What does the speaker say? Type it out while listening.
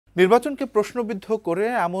নির্বাচনকে প্রশ্নবিদ্ধ করে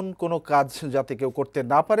এমন কোনো কাজ যাতে কেউ করতে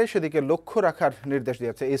না পারে সেদিকে লক্ষ্য রাখার নির্দেশ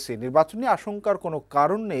দিয়েছে ইসি। নির্বাচনী আশঙ্কার কোনো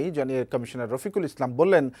কারণ নেই জানিয়ে কমিশনার রফিকুল ইসলাম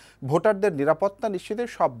বললেন, ভোটারদের নিরাপত্তা নিশ্চিতে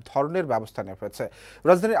সব ধরনের ব্যবস্থা নেওয়া হয়েছে।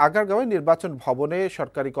 রাজধানীর আগারগাঁওয়ে নির্বাচন ভবনে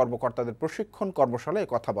সরকারি কর্মকর্তাদের প্রশিক্ষণ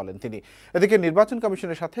কর্মশালায় কথা বলেন তিনি। এদিকে নির্বাচন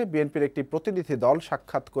কমিশনের সাথে বিএনপির একটি প্রতিনিধি দল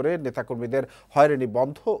সাক্ষাৎ করে নেতাকর্মীদের হয়রানি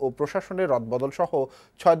বন্ধ ও প্রশাসনের রদবদল সহ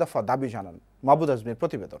 ৬ দফা দাবি জানান। মাহবুদ আজমির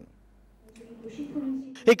প্রতিবেদন।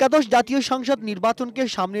 একাদশ জাতীয় সংসদ নির্বাচনকে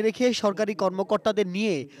সামনে রেখে সরকারি কর্মকর্তাদের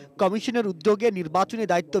নিয়ে কমিশনের উদ্যোগে নির্বাচনী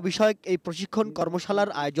দায়িত্ব বিষয়ক এই প্রশিক্ষণ কর্মশালার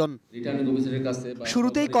আয়োজন।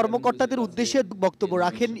 শুরুতেই কর্মকর্তাদের উদ্দেশ্যে বক্তব্য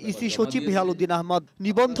রাখেন ইসি সচিব হেলালুদ্দিন আহমদ।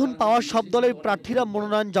 নিবন্ধন পাওয়া সব দলের প্রার্থীরা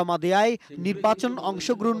মনোনয়ন জমা দেয়ায় নির্বাচন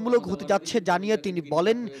অংশগ্রহণমূলক হতে যাচ্ছে জানিয়ে তিনি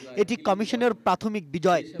বলেন, এটি কমিশনের প্রাথমিক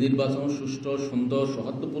বিজয়। নির্বাচন সুষ্ঠু, সুন্দর,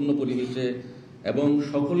 সৌহার্দ্যপূর্ণ পরিবেশে এবং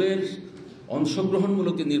সকলের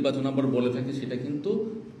অংশগ্রহণমূলক নির্বাচন আমরা বলে থাকি, সেটা কিন্তু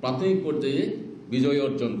প্রাথমিক পর্যায়ে বিজয়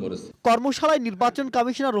অর্জন করেছে। কর্মশালায় নির্বাচন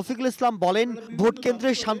কমিশনার রফিকুল ইসলাম বলেন, ভোট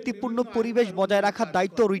কেন্দ্রে শান্তিপূর্ণ পরিবেশ বজায় রাখার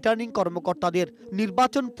দায়িত্ব রিটার্নিং কর্মকর্তাদের।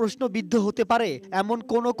 নির্বাচন প্রশ্নবিদ্ধ হতে পারে এমন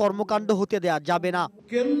কোনো কর্মকাণ্ড হতে দেয়া যাবে না।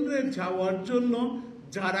 কেন্দ্রে যাওয়ার জন্য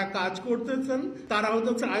যারা কাজ করতেছেন তারা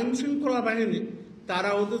হচ্ছে আইন শৃঙ্খলা বাহিনী,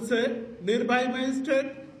 তারা হচ্ছে নির্বাহী ম্যাজিস্ট্রেট,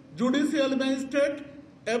 জুডিশিয়াল ম্যাজিস্ট্রেট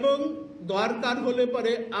এবং দরকার হলে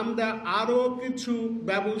পরে আমরা আরো কিছু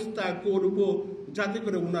ব্যবস্থা করব যাতে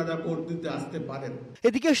করে ওনারা ভোট দিতে আসতে পারেন।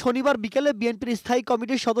 এদিকে শনিবার বিকেলে বিএনপির স্থায়ী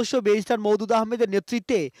কমিটির সদস্য ব্যারিস্টার মওদুদ আহমেদের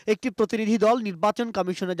নেতৃত্বে একটি প্রতিনিধি দল নির্বাচন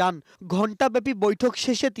কমিশনে যান। ঘণ্টাব্যাপী বৈঠক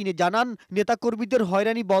শেষে তিনি জানান, নেতাকর্মীদের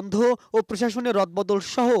হয়রানি বন্ধ ও প্রশাসনের রদবদল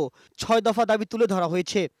সহ ৬ দফা দাবি তুলে ধরা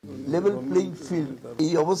হয়েছে। লেভেল প্লেইং ফিল্ড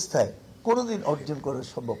এই অবস্থায় কোনোদিন অর্জন করা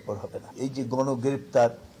সম্ভবপর হবে না। এই যে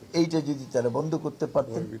গণগ্রেপ্তার, এইটা যদি তারা বন্ধ করতে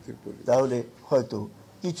পারতেন তাহলে হয়তো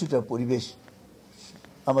কিছুটা পরিবেশ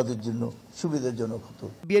আমাদের জন্য সুবিধাজনক হতো।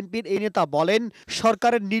 বিএনপির এই নেতা বলেন,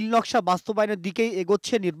 সরকারের নীল নকশা বাস্তবায়নের দিকেই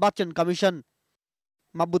এগোচ্ছে নির্বাচন কমিশন।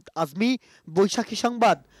 মাহবুব আজমি, বৈশাখী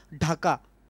সংবাদ, ঢাকা।